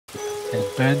An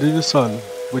abandoned asylum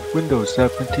with windows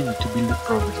that continue to be lit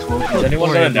for over 12 years. Is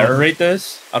anyone gonna narrate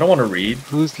this? I don't want to read.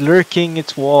 Who's lurking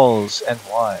its walls and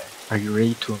why? Are you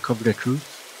ready to uncover the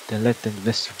truth? Then let the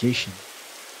investigation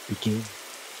begin.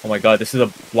 Oh my god, this is a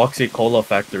Bloxy Cola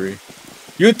factory.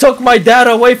 You took my dad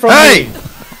away from me!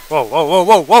 Whoa, whoa, whoa,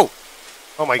 whoa, whoa!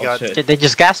 Oh my god. Shit. They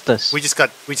just gassed us. We just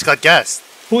got gassed.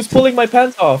 Who's pulling my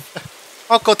pants off?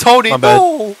 Uncle Tony, My bad.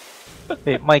 no!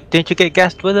 Wait, Mike, didn't you get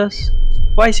gassed with us?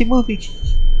 Why is he moving?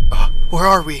 Where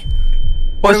are we?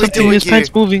 What are we doing his here?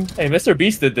 pants moving? Hey, Mr.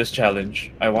 Beast did this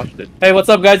challenge. I watched it. Hey, what's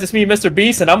up guys? It's me, Mr.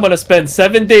 Beast, and I'm gonna spend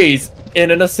 7 days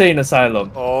in an insane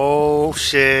asylum. Oh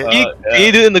shit. Yeah. Can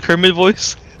you do it in the Kermit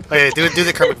voice? Okay, do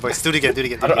the Kermit voice. Do it again, do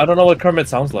it again. I don't know what Kermit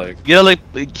sounds like. You gotta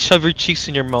like shove your cheeks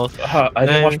in your mouth. I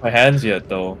didn't wash my hands yet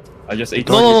though. I just ate.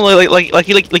 No,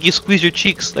 like you squeeze your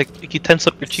cheeks, like you tense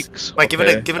up your cheeks. Mike,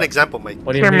 Okay. give an example, Mike.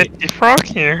 What do you mean? the frog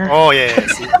here. Oh yeah,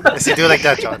 see, do it like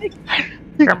that, John.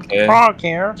 Okay. Frog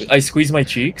here. I squeeze my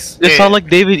cheeks. It sound like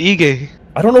David Ige,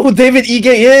 I don't know who David Ige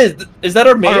is. Is that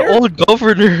our mayor? our old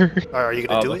governor. Are you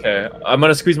gonna do it? Okay, I'm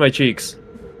gonna squeeze my cheeks.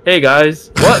 Hey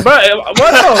guys. What? Bro,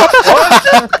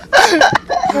 what?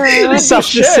 He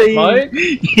sounds the Shit, same. Mike.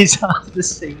 He sounds the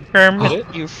same. Kermit,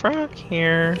 you frog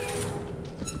here.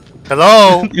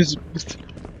 Hello? Is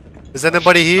Is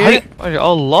anybody here? you're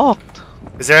all locked.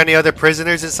 Is there any other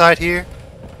prisoners inside here?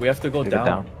 We have to go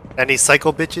down. Any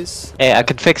psycho bitches? Hey, I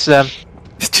can fix them.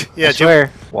 Yeah, I Jim.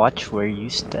 swear. Watch where you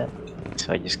step.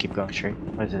 So I just keep going straight.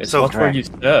 What is it? It's So- watch where you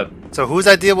step. So whose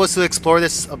idea was to explore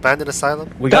this abandoned asylum?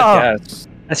 We got Oh. gas.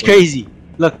 That's crazy.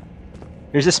 Look,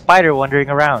 there's a spider wandering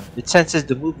around. It senses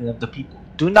the movement of the people.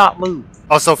 Do not move.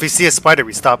 Also, if we see a spider,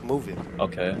 we stop moving.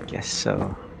 Okay. Guess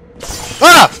so.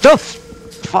 Ah! No!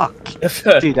 Fuck.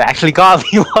 Dude, that actually got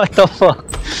me. What the fuck?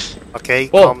 Okay,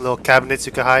 Whoa. calm little cabinets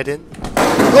you can hide in.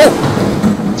 Oh!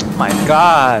 My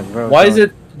god, bro. Why is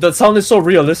it? The sound is so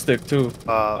realistic too.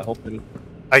 I hope it.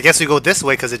 I guess we go this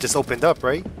way because it just opened up,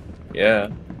 right? Yeah.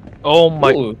 Oh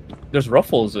my! Ooh, there's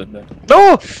ruffles in there.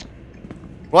 No!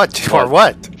 What? Jemar,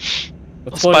 what?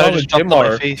 What's going on Spider with just jumped on my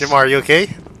Jemar? face. Jemar, are you okay?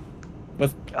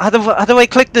 How do I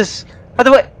click this? How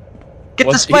do I get the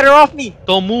What's spider off me?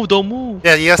 Don't move! Don't move!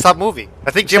 Yeah, you gotta stop moving.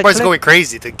 I think It's like Jemar's click. going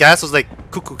crazy. The gas was like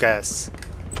cuckoo gas.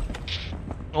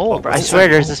 Oh, Bro, I swear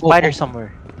there's a spider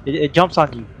somewhere. It jumps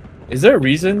on you. Is there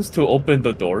reasons to open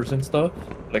the doors and stuff?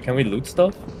 Like, can we loot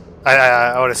stuff?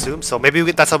 I would assume so. Maybe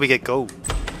that's how we get gold.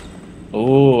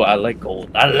 Oh, I like gold.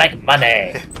 I like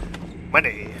money.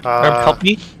 Money. Help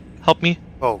me! Help me!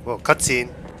 Oh, cutscene.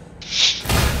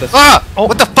 That's- Ah!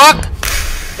 What the fuck?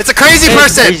 It's a crazy Hey,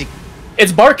 person! Crazy.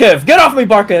 It's Barkev. Get off me,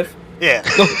 Barkev. Yeah.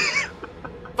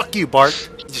 Fuck you, Bart.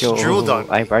 You just Yo, drooled on me.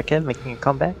 I Barkev making a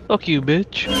comeback. Fuck you,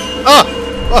 bitch! Ah!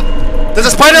 Ah! There's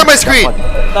a spider on my screen!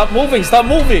 Stop moving. Stop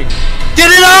moving. Get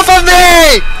it off of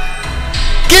me!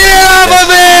 Get it off of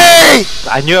me!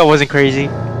 I knew I wasn't crazy.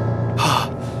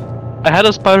 I had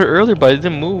a spider earlier, but it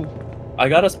didn't move. I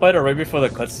got a spider right before the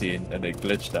cutscene, and it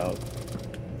glitched out.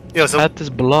 Yo, I so had this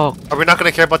block. are we not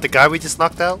gonna care about the guy we just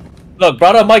knocked out? Look,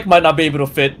 brother Mike might not be able to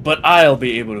fit, but I'll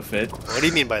be able to fit. What do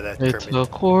you mean by that, It's Kermit?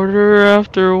 a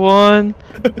 1:15.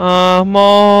 I'm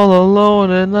all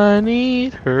alone and I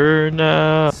need her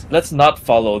now. Let's not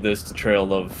follow this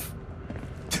trail of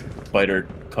spider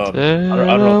cub. I Then don't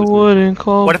I know. If wouldn't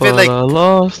call, What if it, but like, I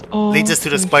lost all Leads us to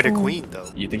the Spider control. Queen, though.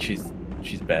 you think she's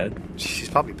bad? She's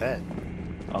probably bad.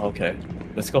 Oh, okay.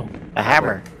 Let's go. A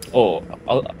hammer. Oh,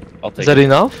 I'll take Is that it.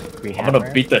 enough? Free I'm hammer.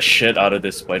 gonna beat the shit out of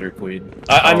this spider queen.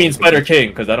 I mean spider king,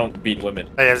 because I don't beat women.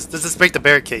 Hey, let's just break the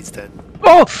barricades then.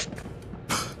 Oh!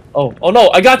 Oh no!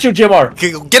 I got you, Jemar.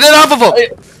 Get it off of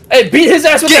him! Hey, beat his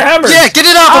ass with the hammer. Yeah, get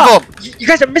it off of him! You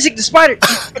guys are missing the spider!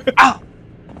 Ow!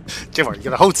 Jemar, you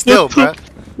gotta hold still, bruh.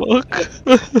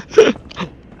 Fuck.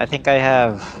 I think I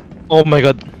have Oh my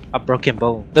god, a broken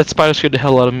bone. that spider scared the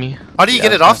hell out of me. How do you Yeah,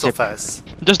 get it I off was so gonna fast?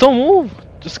 Just don't move.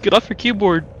 Just get off your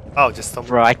keyboard. Oh, just don't.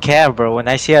 Bro, I can't, bro. When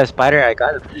I see a spider, I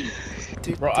gotta.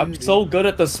 Bro, I'm so good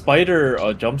at the spider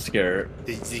jump scare.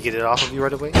 Did you get it off of you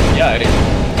right away? Yeah.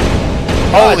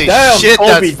 Holy damn, shit, Kobe,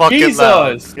 that's fucking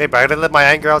loud. Jesus. Hey, but I gotta let my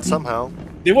anger out somehow.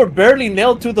 They were barely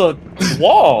nailed to the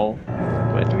wall.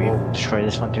 Wait, do we destroy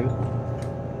this one too?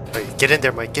 Wait, get in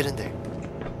there, Mike, get in there.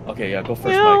 Okay, yeah, go first,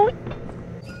 Meow. Mike.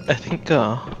 I think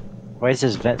Why is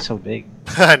this vent so big?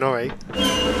 I know, right?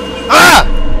 Ah!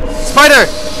 Spider!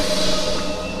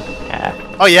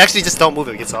 Yeah. Oh, you actually just don't move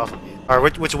it, it gets off of you.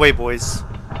 Alright, which way, boys?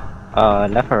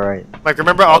 Left or right? Mike,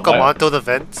 remember Oh, Alcamanto, the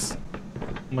vents?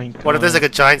 my god. What if there's like a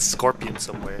giant scorpion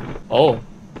somewhere? Oh,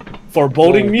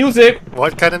 foreboding Oh. music.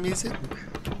 What kind of music?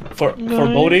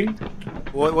 Foreboding.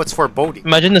 What's foreboding?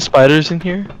 Imagine the spiders in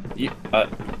here.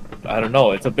 I I don't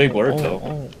know. It's a big word though.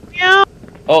 Oh. Yeah.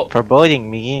 Oh, Foreboding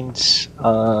means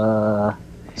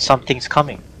something's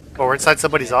coming. Oh, we're inside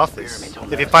somebody's office.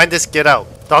 If you find this, get out.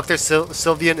 Dr.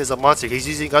 Sylvian is a monster. He's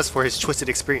using us for his twisted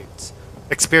experiment.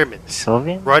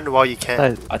 Sylvian? Run while you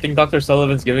can. I think Dr.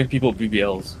 Sullivan's giving people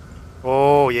BBLs.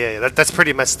 Oh yeah, that's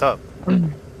pretty messed up.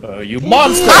 You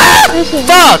monster!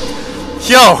 Fuck!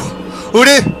 Yo,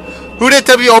 who did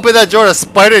tell me you open that door? A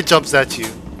spider jumps at you.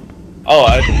 Oh,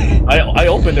 I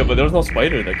opened it, but there was no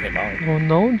spider that came out. Oh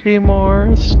no,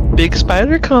 Jemar. Big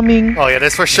spider coming. Oh yeah,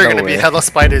 there's for sure No gonna be way. hella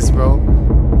spiders, bro.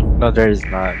 No, there is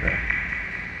not, bro.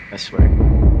 I swear.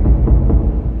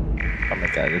 Oh my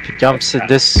god, if it jumps at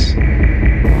this...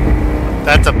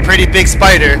 That's a pretty big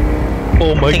spider.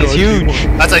 Oh my Thing god. is huge!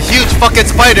 That's a huge fucking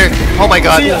spider. Oh my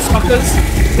god, See ya,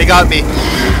 suckers! they got me.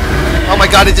 Oh my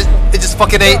god, it just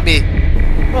fucking ate me.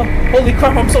 Oh, holy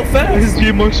crap! I'm so Why is fast.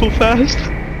 Jemar so fast?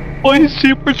 Why is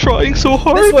Jemar trying so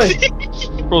hard? This way.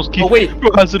 Broski, Oh wait,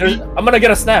 bro has to be. I'm gonna get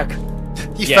a snack.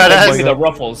 You Yeah, fat don't ass. give me the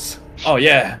ruffles. Oh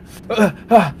yeah.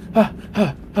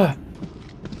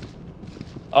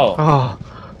 Oh,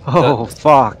 Oh,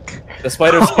 fuck. the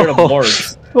spider's scared of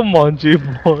morgues. Come on,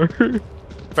 Jemar.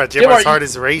 Bro, Jemar, Jimar's you- heart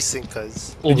is racing,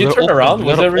 cuz. Did you they're turn open. around? We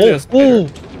Was gotta- there really a spider?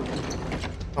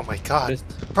 Oh my god. This-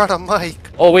 Brother Mike.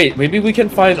 Oh wait, maybe we can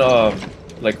find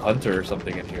like Hunter or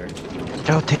something in here.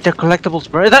 Yo, take their collectibles,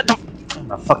 bro. That... Oh,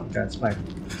 no, fuck that spider.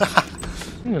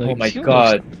 Oh my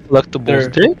god,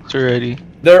 Collectibles dicks already.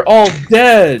 they're all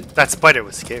dead. That spider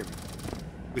was scary.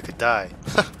 We could die.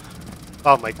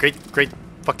 Oh my great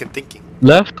fucking thinking.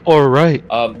 Left or right?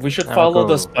 We should I'll follow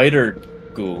the go. spider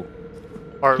goo.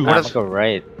 Or I'm what Let's if, go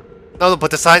right. no,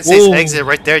 but the sign says Whoa. exit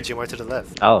right there, Jimar, to the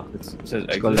left. Oh, It says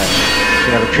let's go exit. left.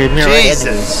 We have a trade mirror right anyways.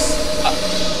 Jesus.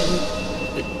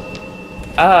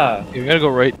 Ah, You gotta go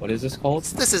right. what is this called?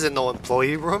 This isn't no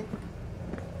employee room.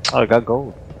 Oh, I got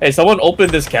gold. Hey, someone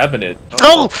opened this cabinet.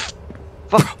 Oh!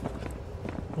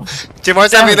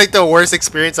 Jimar's having like the worst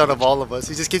experience out of all of us.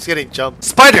 He just keeps getting jumped.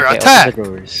 Spider, Okay, attack! open the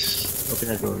doors. Open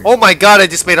the doors. Oh my god, I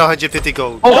just made 150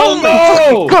 gold. Oh,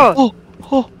 no! God! Oh,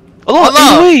 oh, Allah!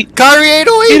 Allah, wait. Kari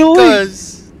 808, 808.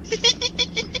 cuz.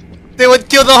 They would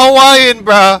kill the Hawaiian,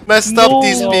 bruh. Messed up No.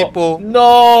 these people.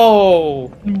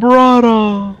 No!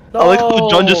 Brother. I like how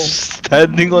John No. just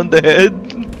standing on the head.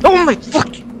 Oh my fuck!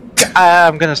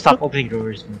 I'm gonna stop opening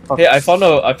doors. Man. Fuck. Hey, I found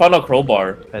a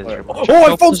crowbar. That's Where- your-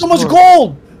 Oh, I found so much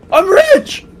gold! I'm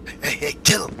rich! Hey,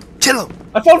 kill him. Kill him.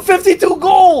 I found 52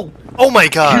 gold! Oh my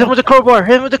Hit him god. with the crowbar!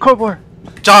 Hit him with the crowbar!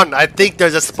 John, I think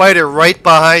there's a spider right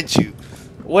behind you.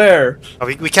 Where? Oh,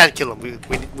 we can't kill him.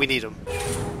 We need him.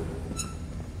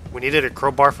 We needed a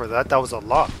crowbar for that. That was a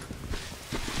lock.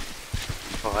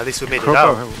 Oh, at least we made it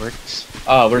Crowbar out. works.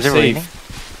 Ah, we're Is it safe. raining?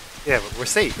 Yeah, we're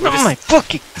safe. We're, Oh my just,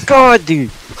 fucking god, dude!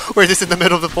 we're just in the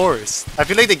middle of the forest. I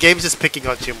feel like the game's just picking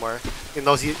on Jemar. He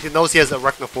knows he has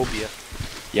arachnophobia.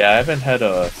 Yeah, I haven't had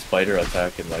a spider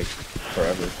attack in like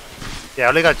forever. Yeah, I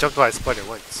only got jumped by a spider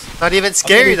once. Not even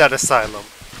scary, that asylum.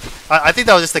 I think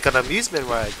that was just like an amusement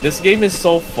ride. This game is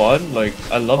so fun. Like,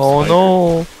 I love Oh spiders.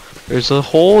 no. There's a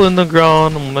hole in the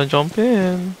ground. I'm gonna jump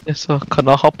in. Yes, can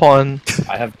I hop on?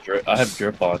 I have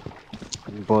drip on.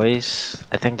 Boys,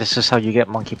 I think this is how you get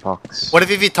monkeypox. What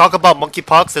if you talk about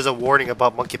monkeypox, there's a warning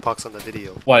about monkeypox on the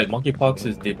video. Why? Monkeypox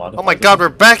is demonic. Oh my god, we're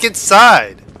back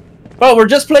inside! Bro, we're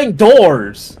just playing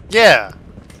doors! Yeah!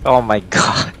 Oh my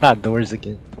god, not doors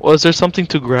again. Was there something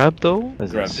to grab though? What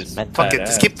is Grab this? this. Mental. Fuck it,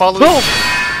 just Badass. keep following. No!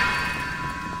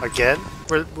 Again?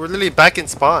 We're literally back in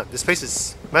spawn. This place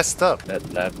is messed up.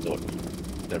 That lab door.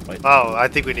 There might Oh, I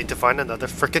think we need to find another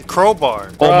freaking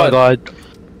crowbar. Oh my Bruh. god.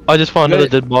 I just found another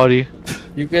dead body.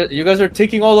 You guys are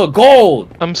taking all the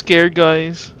gold! I'm scared,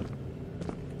 guys.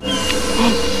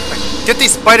 Get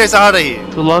these spiders out of here!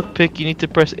 To lockpick, you need to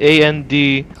press A and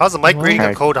D. How's the mic reading a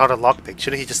Alright. code how to lockpick?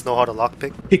 Shouldn't he just know how to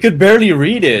lockpick? He could barely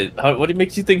read it. What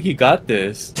makes you think he got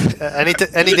this? Any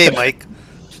day, Mike.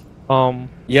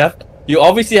 You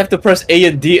obviously have to press A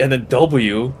and D and then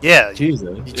W. Yeah.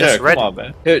 Jesus. You just yeah, read come on,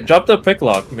 man. Here, drop the pick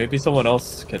lock. Maybe someone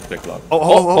else can pick lock.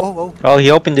 Oh. Oh, he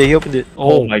opened it, he opened it.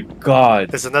 Oh my god.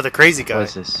 There's another crazy guy. What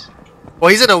is this? Well,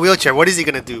 he's in a wheelchair. What is he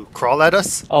gonna do? Crawl at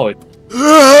us? Oh,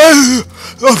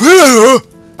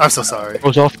 I'm so sorry.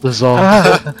 Goes off the zone.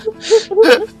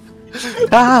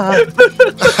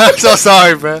 I'm so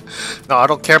sorry, bro. No, I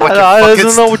don't care about your I fucking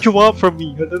don't know what you want from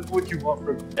me. I don't know what you want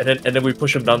from me. and then we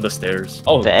push him down the stairs.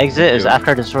 Oh, The exit is yeah.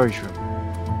 after the storage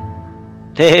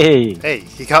room. Hey! Hey,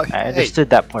 he got. I Hey, understood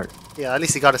that part. yeah, at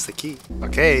least he got us the key.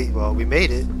 Okay, well, we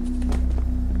made it.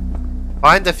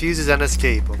 Find the fuses and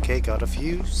escape. Okay, got a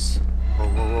fuse.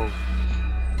 Whoa.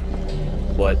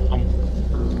 what?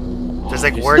 There's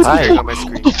like You words see- appearing on my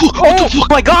screen. Oh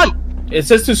my god! It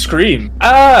says to scream.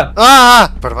 Ah!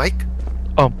 Ah! Brother Mike?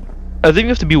 I think you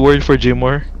have to be worried for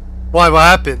Jemar. Why? What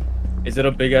happened? Is it a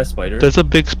big ass spider? There's a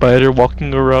big spider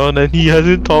walking around and he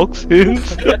hasn't talked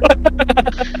since.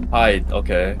 Hide.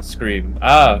 Okay. Scream.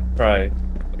 Ah! Cry.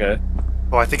 Okay.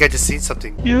 Oh, I think I just seen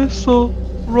something. Yes, so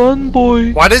run,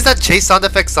 boy. Why does that chase sound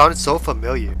effect sound so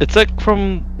familiar? It's like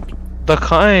from the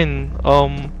kind,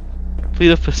 play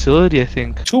the facility, I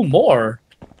think. 2 more.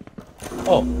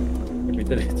 Oh. We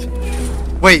did it.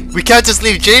 Wait, we can't just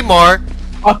leave Jemar!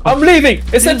 I'm leaving!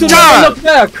 It said to John! never look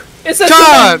back! It said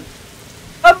John! to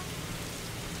never...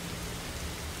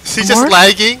 Is he just Mark?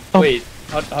 lagging? Oh. Wait.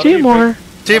 How do you Jemar.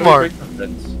 Jemar!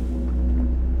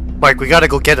 Mike, we gotta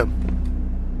go get him.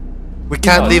 We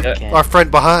can't Oh, leave yeah. our friend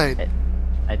behind.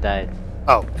 I died.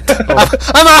 Oh.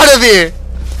 I'm out of here!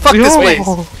 Fuck this Yo.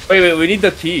 place! Wait, we need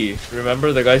the key.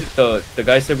 Remember the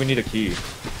guy said we need a key.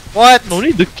 What? No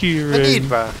need the key, I right? need,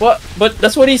 bruh. What? But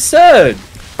that's what he said.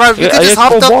 Bruh, you Yeah, can I just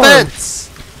got hop the crowbar. fence!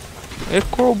 A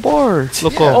crowbar.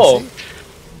 Look Yeah. up. Oh,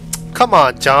 Come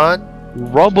on, John.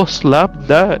 Robo slap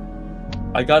that.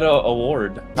 I got a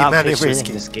award. You Not managed to favoriting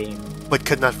escape, this game. but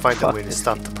could not find a Fuck way to this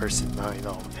stop game. the person. I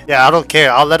know. Yeah, I don't care.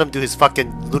 I'll let him do his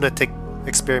fucking lunatic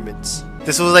experiments.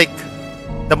 This was like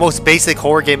the most basic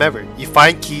horror game ever. You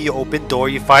find key, you open door,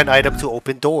 you find item to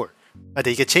open door. And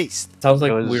then you get chased. Sounds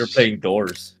like It was- we were playing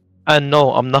Doors. And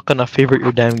no, I'm not gonna favorite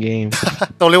your damn game.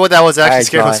 The only one that was actually Alright,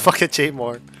 scared was John. fucking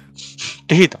Jemar.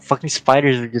 Dude, the fucking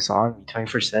spiders are just on me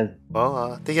 24/7. Well,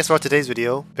 I think that's for today's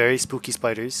video. Very spooky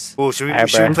spiders. Oh, should we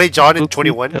Alright, play John in Spooky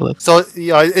 21? skeleton. So,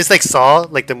 yeah, it's like Saw,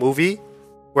 like the movie,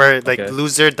 where like Okay.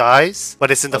 loser dies,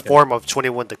 but it's in the Okay. form of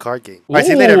 21 the card game. Alright,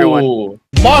 see you later, everyone. Ooh,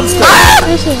 Monster!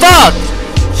 Fuck!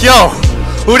 Yo!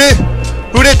 Who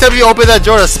didn't tell me you open that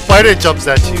door? A spider jumps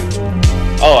at you.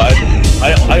 Oh,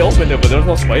 I opened it, but there was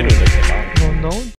no spider that came out. No, no.